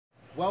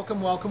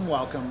Welcome, welcome,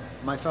 welcome,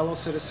 my fellow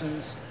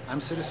citizens. I'm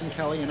Citizen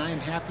Kelly, and I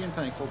am happy and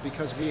thankful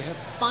because we have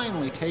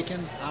finally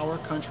taken our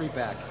country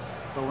back.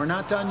 But we're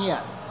not done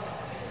yet.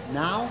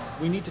 Now,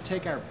 we need to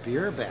take our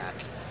beer back.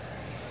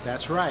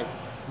 That's right.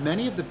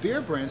 Many of the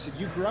beer brands that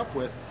you grew up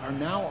with are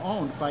now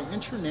owned by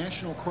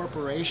international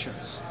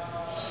corporations.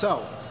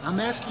 So,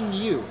 I'm asking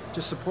you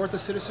to support the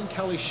Citizen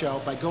Kelly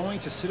Show by going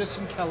to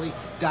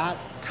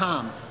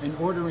citizenkelly.com and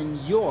ordering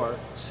your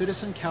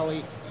Citizen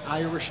Kelly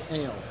Irish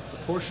Ale. A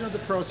portion of the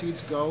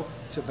proceeds go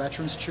to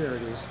veterans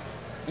charities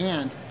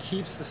and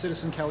keeps the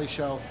Citizen Kelly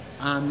Show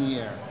on the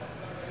air.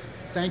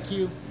 Thank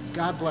you,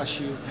 God bless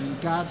you, and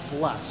God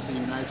bless the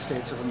United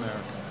States of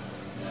America.